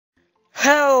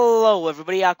Hello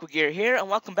everybody, Aquagear here, and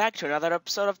welcome back to another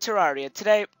episode of Terraria.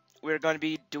 Today, we're going to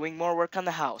be doing more work on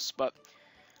the house, but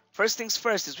first things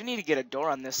first is we need to get a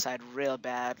door on this side real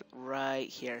bad, right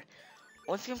here.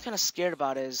 One thing I'm kind of scared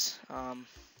about is, what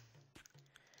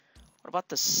about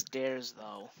the stairs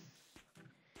though?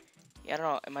 Yeah, I don't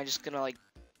know, am I just gonna like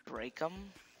break them?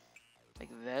 Like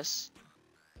this?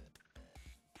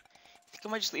 I think I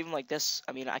might just leave them like this.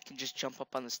 I mean, I can just jump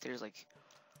up on the stairs like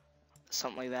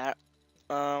something like that.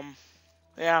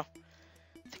 Yeah.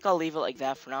 I think I'll leave it like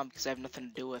that for now because I have nothing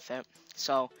to do with it.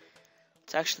 So,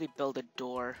 let's actually build a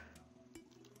door.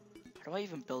 How do I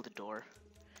even build a door?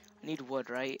 I need wood,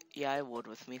 right? Yeah, I have wood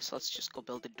with me, so let's just go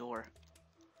build a door.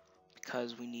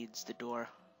 Because we needs the door.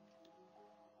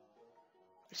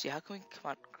 Let's see, how can we,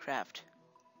 come on, craft.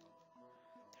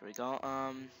 There we go,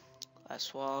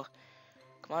 glass wall.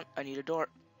 Come on, I need a door.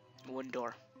 One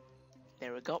door.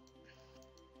 There we go.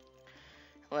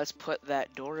 Let's put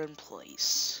that door in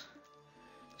place.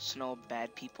 So no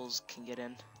bad peoples can get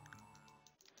in.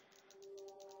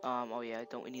 Oh yeah,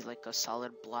 don't we need like a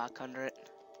solid block under it?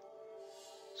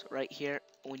 So right here,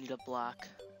 we need a block.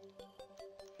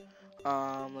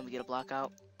 Let me get a block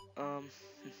out.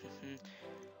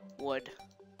 Wood.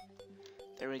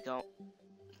 There we go.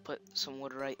 Put some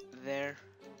wood right there.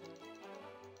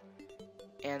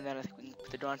 And then I think we can put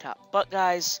the door on top. But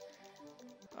guys,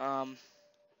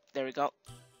 there we go.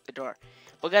 The door.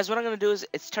 But guys, what I'm going to do is,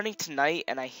 it's turning to night,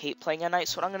 and I hate playing at night.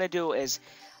 So what I'm going to do is,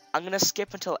 I'm going to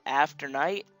skip until after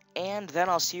night, and then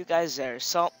I'll see you guys there.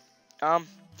 So,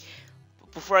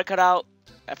 before I cut out,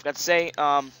 I forgot to say,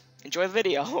 enjoy the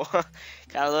video.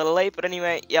 Got a little late, but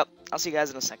anyway, yep, I'll see you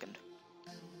guys in a second.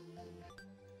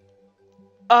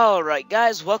 Alright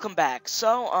guys, welcome back.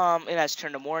 So, it has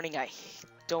turned to morning. I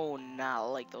do not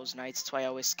like those nights, that's why I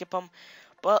always skip them.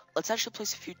 But, let's actually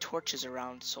place a few torches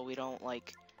around so we don't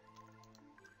like,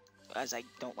 as I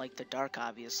don't like the dark,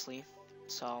 obviously.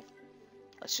 So,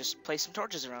 let's just place some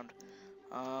torches around.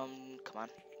 Come on.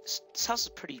 This house is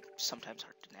pretty, sometimes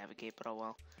hard to navigate, but oh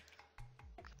well.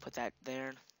 Put that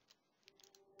there.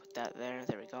 Put that there.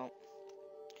 There we go.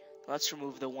 Let's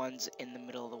remove the ones in the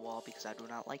middle of the wall because I do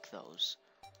not like those.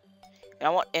 And I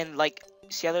want, and like,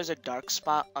 see how there's a dark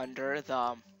spot under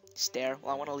the stair?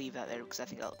 Well, I want to leave that there because I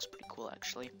think that looks pretty cool,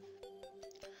 actually.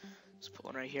 Let's put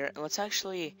one right here. And let's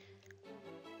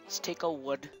take a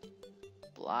wood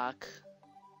block.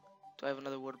 Do I have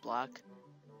another wood block?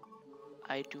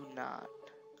 I do not.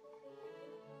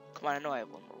 Come on, I know I have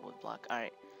one more wood block.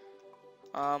 Alright.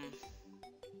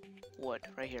 Wood,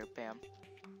 right here, bam.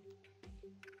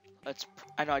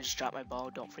 I know I just dropped my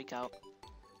bow, don't freak out.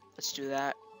 Let's do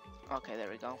that. Okay, there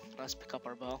we go. Let's pick up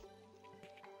our bow.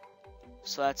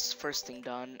 So that's first thing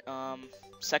done.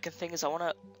 Second thing is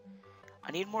I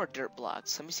need more dirt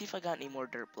blocks. Let me see if I got any more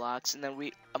dirt blocks, and then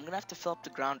I'm gonna have to fill up the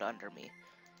ground under me.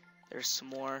 There's some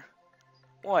more.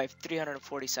 Oh, I have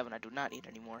 347. I do not need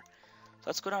any more. So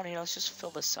let's go down here. Let's just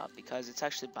fill this up because it's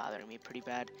actually bothering me pretty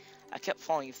bad. I kept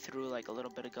falling through like a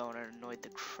little bit ago, and it annoyed the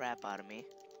crap out of me.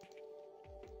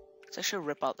 Let's actually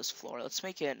rip out this floor. Let's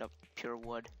make it into pure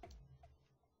wood.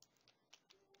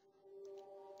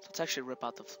 Let's actually rip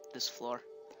out this floor.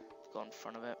 Go in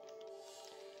front of it.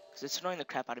 Because it's annoying the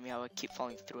crap out of me how I keep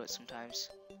falling through it sometimes.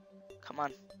 Come on.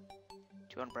 Do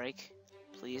you want to break?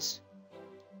 Please?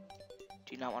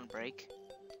 Do you not want to break?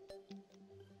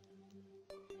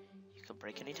 You can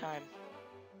break anytime.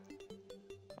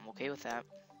 I'm okay with that.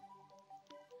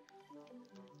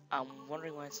 I'm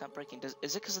wondering why it's not breaking.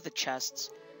 Is it because of the chests?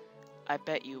 I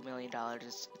bet you $1 million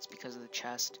it's because of the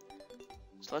chest.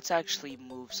 So let's actually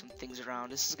move some things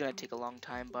around. This is gonna take a long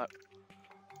time, but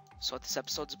that's what this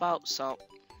episode's about. So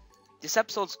this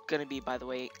episode's gonna be, by the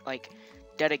way, like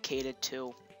dedicated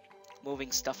to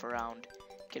moving stuff around,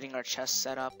 getting our chest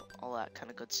set up, all that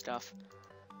kind of good stuff.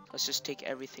 Let's just take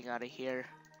everything out of here,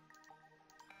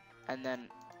 and then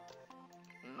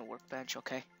a workbench.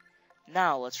 Okay.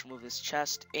 Now let's remove this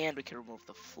chest, and we can remove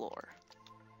the floor.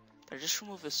 Did I just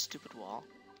remove this stupid wall?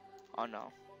 Oh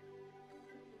no.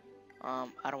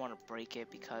 I don't want to break it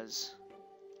because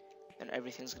then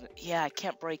everything's gonna. Yeah, I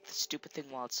can't break the stupid thing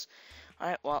while it's.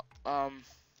 Alright, well,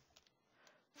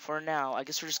 for now, I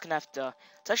guess we're just gonna have to.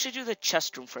 Let's actually do the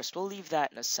chest room first. We'll leave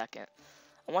that in a second.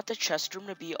 I want the chest room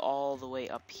to be all the way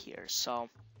up here, so.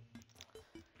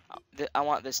 I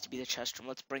want this to be the chest room.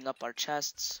 Let's bring up our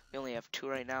chests. We only have 2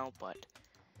 right now, but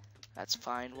that's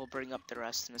fine. We'll bring up the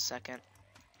rest in a second.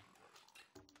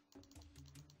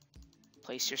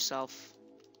 Place yourself.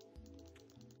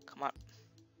 Come on.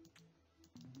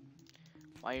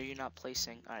 Why are you not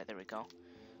placing? Alright, there we go.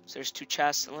 So there's 2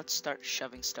 chests, and let's start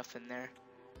shoving stuff in there.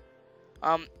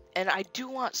 And I do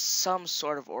want some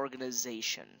sort of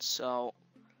organization, so,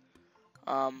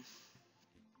 I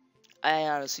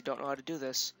honestly don't know how to do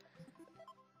this.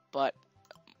 But,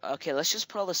 okay, let's just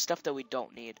put all the stuff that we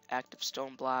don't need. Active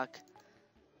stone block,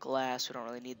 glass, we don't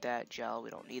really need that. Gel, we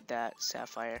don't need that.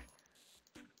 Sapphire.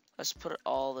 Let's put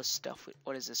all the stuff,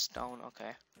 what is this, stone?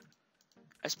 Okay.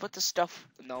 Let's put the stuff,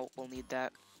 no, we'll need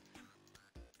that.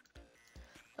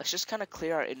 Let's just kind of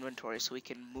clear our inventory so we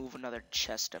can move another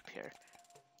chest up here.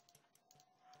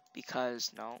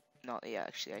 Because, no, yeah,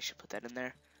 actually I should put that in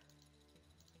there.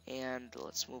 And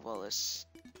let's move all this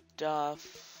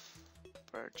stuff.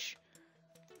 Birch.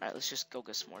 Alright, let's just go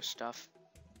get some more stuff.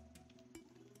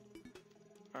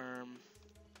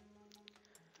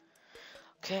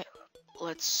 Okay,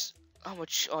 let's, how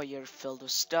much, oh, you're filled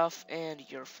with stuff, and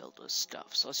you're filled with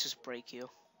stuff. So let's just break you.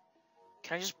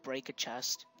 Can I just break a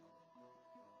chest?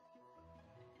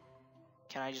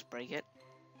 Can I just break it?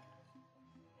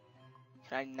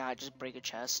 Can I not just break a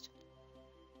chest?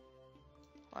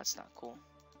 Well, that's not cool.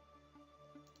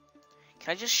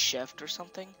 Can I just shift or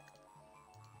something?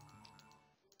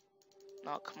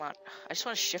 No, come on. I just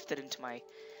want to shift it into my...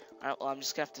 Alright, well, I'm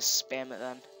just gonna have to spam it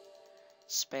then.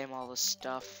 Spam all this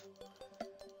stuff.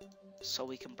 So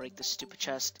we can break this stupid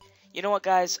chest. You know what,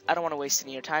 guys? I don't want to waste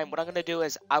any of your time. What I'm gonna do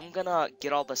is I'm gonna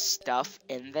get all the stuff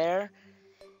in there.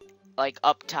 Like,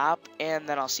 up top. And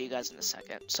then I'll see you guys in a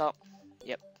second. So,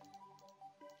 yep.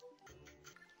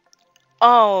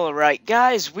 Alright,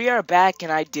 guys. We are back.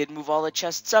 And I did move all the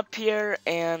chests up here.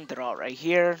 And they're all right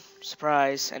here.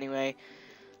 Surprise. Anyway.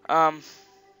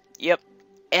 Yep.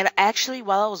 And actually,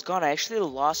 while I was gone, I actually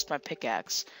lost my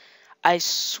pickaxe. I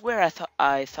swear I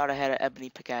thought I had an ebony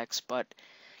pickaxe, but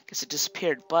I guess it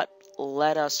disappeared. But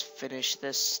let us finish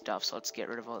this stuff. So let's get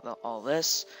rid of all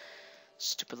this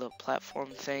stupid little platform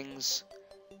things.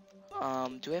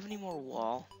 Do we have any more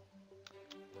wall?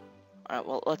 Alright,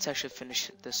 well, let's actually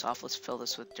finish this off. Let's fill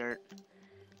this with dirt.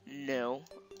 No.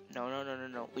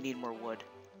 No. We need more wood.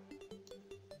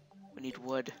 We need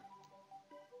wood.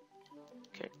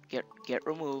 Okay, get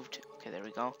removed. Okay, there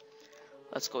we go.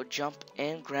 Let's go jump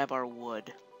and grab our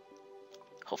wood.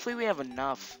 Hopefully we have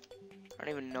enough. I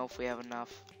don't even know if we have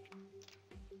enough.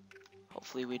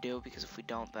 Hopefully we do, because if we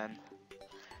don't, then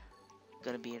I'm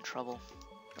gonna be in trouble.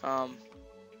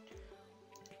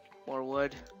 More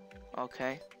wood.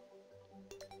 Okay.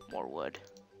 More wood.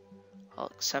 I'll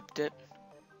accept it.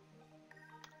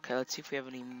 Okay, let's see if we have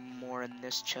any more in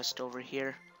this chest over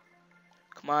here.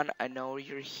 Come on, I know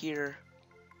you're here.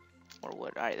 More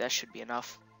wood. Alright, that should be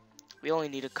enough. We only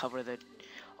need to cover the...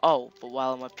 Oh, but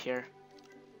while I'm up here,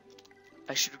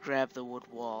 I should grab the wood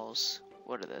walls.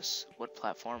 What are this? Wood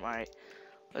platform. Alright,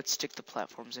 let's stick the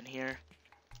platforms in here.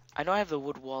 I know I have the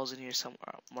wood walls in here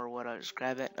somewhere. More wood, I'll just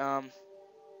grab it. I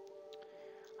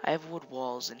have wood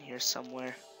walls in here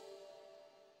somewhere.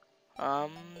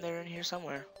 They're in here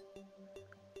somewhere.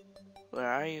 Where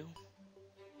are you?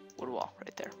 Wood wall,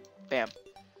 right there. Bam.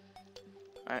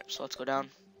 Alright, so let's go down.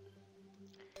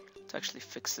 Let's actually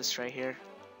fix this right here.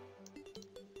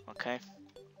 Okay.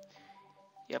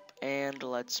 Yep, and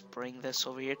let's bring this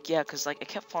over here. Yeah, because like I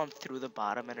kept falling through the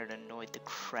bottom and it annoyed the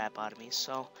crap out of me.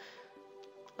 So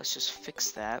let's just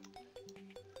fix that.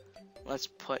 Let's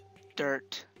put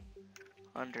dirt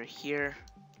under here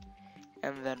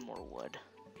and then more wood.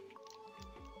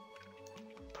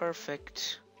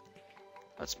 Perfect.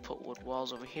 Let's put wood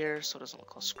walls over here so it doesn't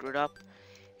look all screwed up.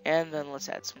 And then let's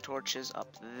add some torches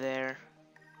up there.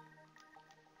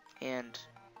 And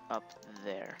up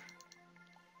there.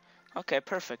 Okay,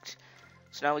 perfect.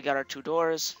 So now we got our 2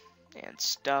 doors and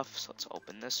stuff. So let's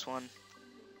open this one.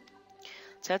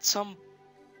 Let's add some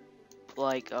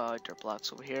like dirt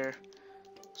blocks over here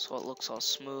so it looks all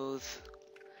smooth.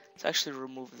 Let's actually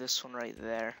remove this one right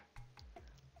there.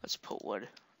 Let's put wood.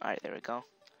 Alright, there we go.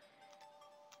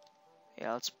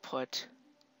 Yeah, let's put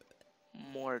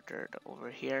more dirt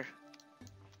over here.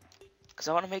 Because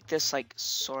I want to make this like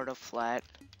sort of flat.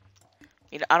 I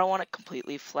mean, I don't want it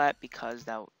completely flat because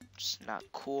that's not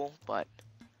cool, but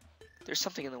there's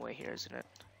something in the way here, isn't it?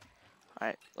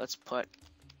 Alright, let's put,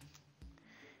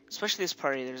 especially this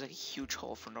part here, there's like a huge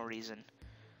hole for no reason.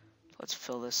 Let's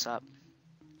fill this up.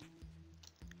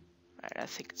 Alright, I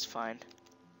think it's fine.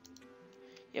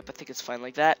 Yep, I think it's fine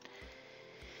like that.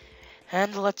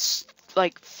 And let's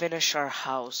like finish our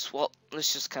house. Well,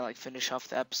 let's just kind of like finish off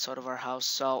the episode of our house.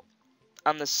 So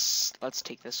on this, let's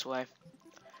take this away.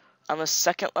 On the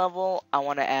second level, I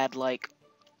want to add like,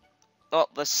 well,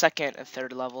 the second and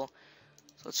third level.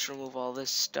 So let's remove all this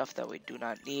stuff that we do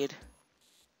not need.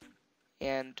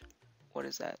 And what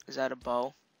is that? Is that a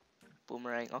bow?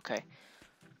 Boomerang. Okay.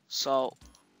 So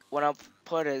what I'll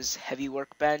put is heavy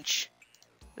workbench,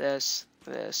 this,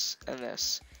 and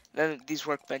this. Then these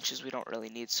workbenches we don't really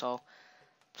need, so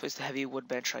place the heavy wood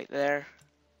bench right there,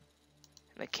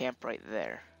 and the camp right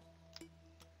there.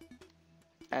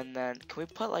 And then, can we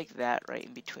put like that right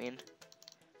in between?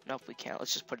 Nope, we can't.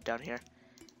 Let's just put it down here.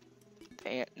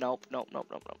 And nope. Let's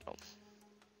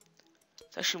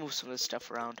actually move some of this stuff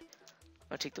around. I'm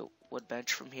gonna take the wood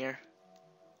bench from here.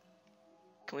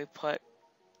 Can we put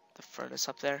the furnace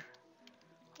up there?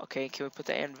 Okay, can we put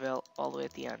the anvil all the way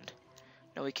at the end?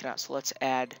 No, we cannot. So let's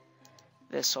add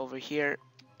this over here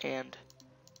and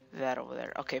that over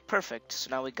there. Okay, perfect. So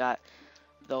now we got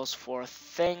those 4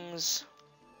 things.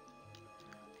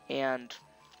 And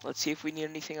let's see if we need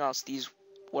anything else. These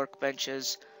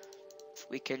workbenches,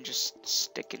 we can just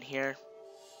stick in here.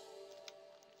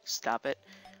 Stop it.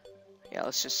 Yeah,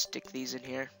 let's just stick these in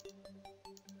here,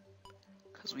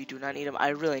 because we do not need them. I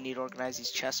really need to organize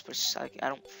these chests, but I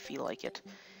don't feel like it.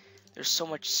 There's so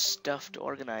much stuff to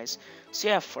organize. So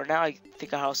yeah, for now, I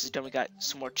think our house is done. We got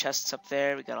some more chests up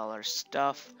there. We got all our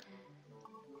stuff.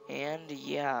 And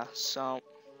yeah, so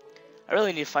I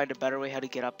really need to find a better way how to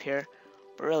get up here.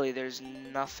 But really, there's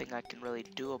nothing I can really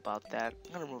do about that.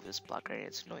 I'm gonna remove this block right here.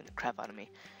 It's annoying the crap out of me.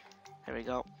 There we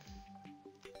go.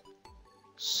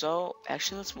 So,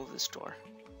 actually, let's move this door.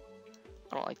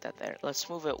 I don't like that there. Let's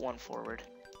move it 1 forward.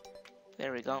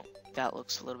 There we go. That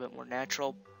looks a little bit more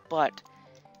natural. But,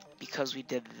 because we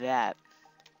did that,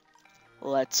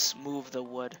 let's move the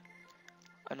wood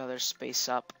another space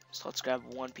up. So let's grab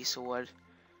 1 piece of wood.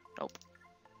 Nope.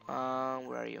 Where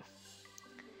are you?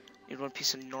 Need 1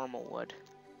 piece of normal wood.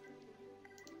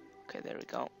 Okay, there we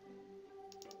go.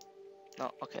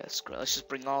 No, okay, that's great. Let's just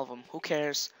bring all of them. Who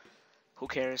cares? Who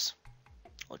cares?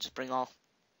 We'll just bring all.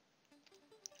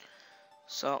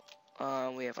 So,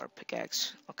 we have our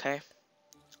pickaxe. Okay.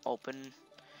 Open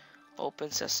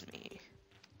sesame.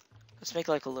 Let's make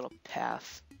like a little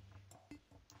path.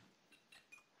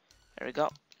 There we go.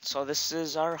 So this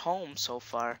is our home so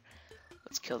far.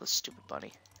 Let's kill this stupid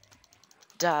bunny.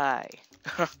 Die.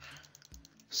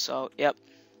 So, yep.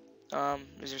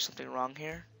 Is there something wrong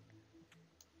here?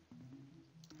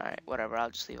 Alright, whatever. I'll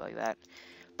just leave it like that.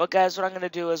 But guys, what I'm going to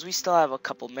do is we still have a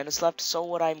couple minutes left. So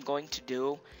what I'm going to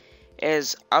do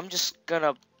is I'm just going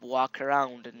to walk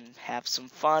around and have some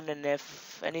fun. And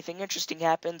if anything interesting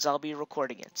happens, I'll be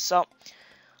recording it. So,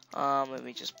 let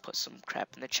me just put some crap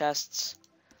in the chests.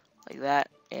 Like that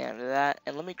and that.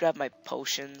 And let me grab my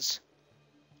potions.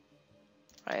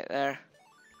 Right there.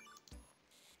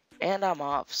 And I'm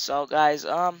off. So guys,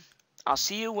 I'll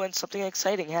see you when something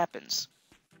exciting happens.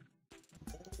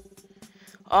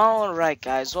 Alright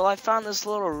guys, well I found this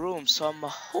little room, so I'm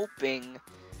hoping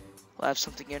we'll have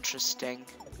something interesting.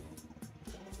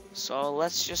 So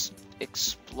let's just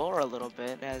explore a little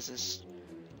bit as this,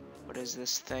 what is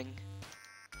this thing?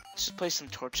 Let's just place some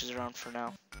torches around for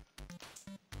now.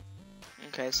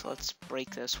 Okay, so let's break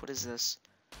this. What is this?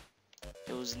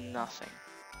 It was nothing.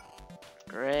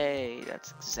 Great,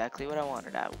 that's exactly what I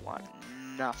wanted. I want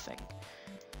nothing.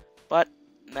 But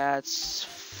that's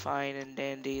fine and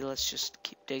dandy. Let's just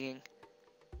keep digging.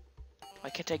 Why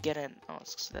can't I get in? Oh,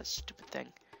 it's that stupid thing.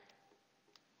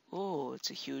 Ooh, it's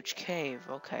a huge cave.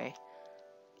 Okay.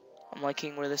 I'm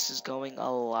liking where this is going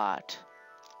a lot.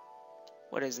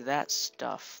 What is that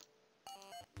stuff?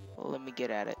 Well, let me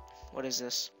get at it. What is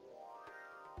this?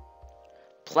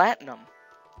 Platinum.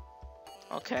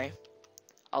 Okay.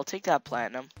 I'll take that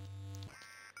platinum.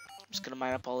 I'm just gonna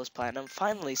mine up all this platinum.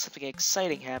 Finally, something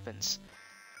exciting happens.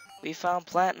 We found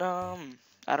platinum.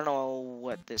 I don't know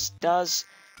what this does,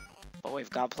 but we've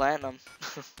got platinum.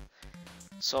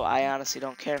 So I honestly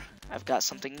don't care. I've got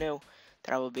something new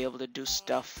that I will be able to do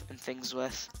stuff and things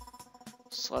with.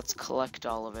 So let's collect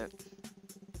all of it.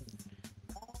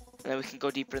 And then we can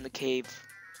go deeper in the cave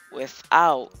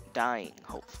without dying,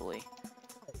 hopefully.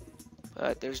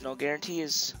 But there's no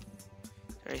guarantees.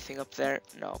 Is there anything up there?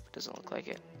 Nope, doesn't look like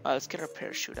it. Let's get our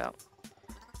parachute out,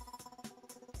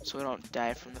 so we don't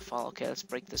die from the fall. Okay, let's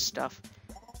break this stuff.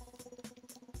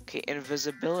 Okay,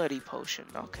 invisibility potion.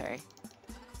 Okay.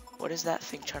 What is that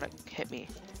thing trying to hit me?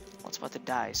 Well, it's about to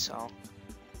die, so.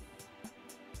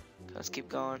 Okay, let's keep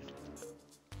going.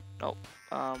 Nope.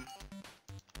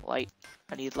 Light.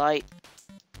 I need light.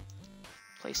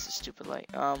 Place the stupid light.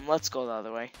 Let's go the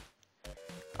other way.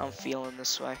 I'm feeling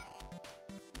this way.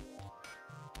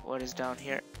 What is down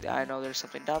here? I know there's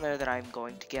something down there that I'm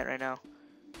going to get right now.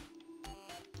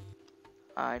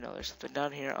 I know there's something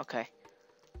down here. Okay.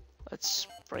 Let's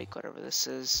break whatever this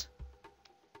is.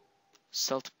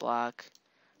 Silt block.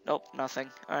 Nope, nothing.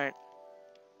 Alright.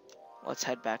 Let's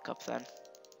head back up then.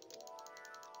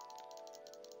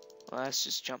 Let's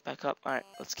just jump back up. Alright,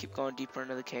 let's keep going deeper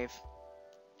into the cave.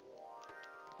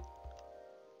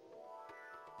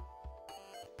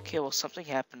 Okay, well, something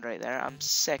happened right there. I'm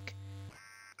sick.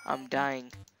 I'm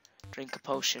dying. Drink a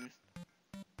potion.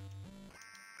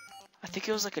 I think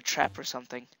it was like a trap or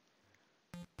something.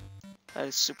 That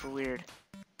is super weird.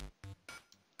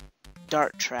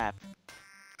 Dart trap.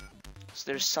 So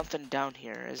there's something down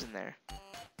here, isn't there?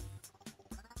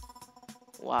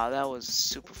 Wow, that was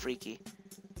super freaky.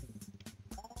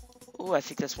 Ooh, I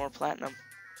think that's more platinum.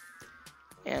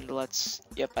 And let's...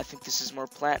 Yep, I think this is more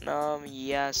platinum.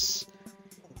 Yes,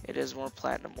 it is more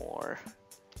platinum ore.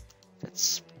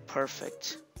 That's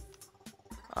perfect.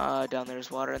 Down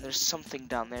there's water, and there's something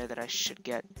down there that I should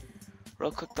get.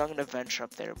 Real quick, I'm gonna venture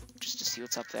up there just to see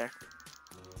what's up there.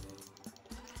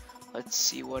 Let's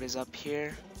see what is up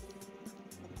here.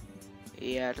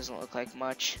 Yeah, it doesn't look like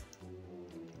much.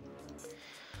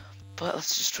 But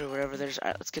let's destroy whatever there's.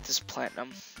 Alright, let's get this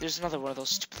platinum. There's another one of those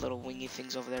stupid little wingy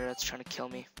things over there that's trying to kill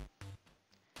me.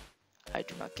 I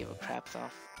do not give a crap though.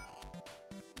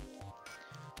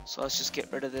 So let's just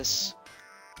get rid of this.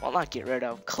 Well, not get rid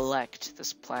of, collect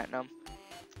this platinum.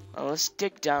 Let's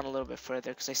dig down a little bit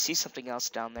further because I see something else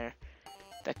down there.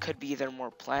 That could be either more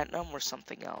platinum or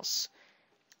something else.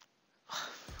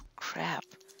 Crap.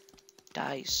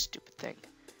 Die, you stupid thing.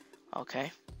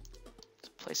 Okay. Let's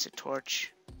place a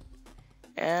torch.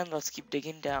 And let's keep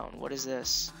digging down. What is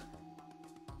this?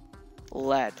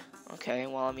 Lead. Okay,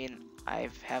 well, I mean, I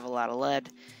have a lot of lead,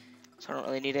 so I don't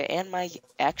really need it. And my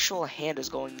actual hand is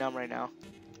going numb right now.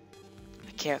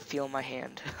 I can't feel my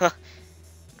hand.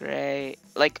 Great.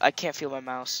 Like, I can't feel my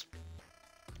mouse.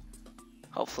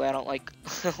 Hopefully I don't, like,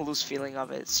 lose feeling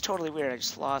of it. It's totally weird. I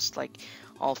just lost, like,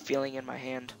 all feeling in my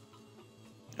hand.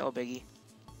 No biggie.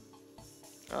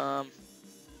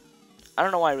 I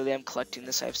don't know why really I'm collecting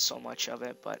this. I have so much of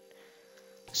it, but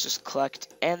let's just collect.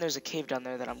 And there's a cave down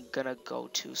there that I'm gonna go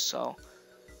to, so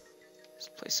let's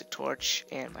place a torch.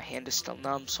 And my hand is still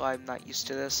numb, so I'm not used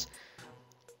to this.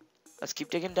 Let's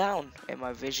keep digging down. And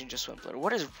my vision just went blurred.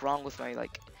 What is wrong with my,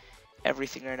 like,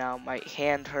 everything right now? My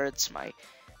hand hurts. My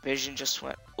vision just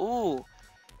went... Ooh,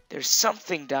 there's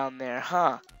something down there,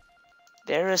 huh?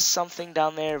 There is something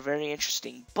down there very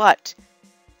interesting. But,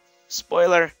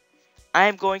 spoiler,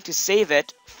 I'm going to save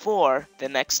it for the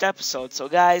next episode. So,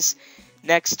 guys,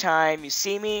 next time you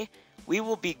see me, we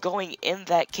will be going in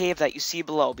that cave that you see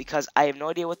below. Because I have no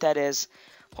idea what that is.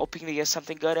 Hoping to get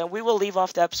something good, and we will leave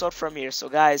off the episode from here. So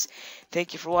guys,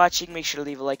 thank you for watching. Make sure to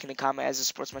leave a like and a comment as it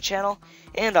supports my channel,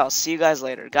 and I'll see you guys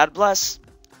later. God bless,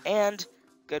 and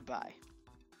goodbye.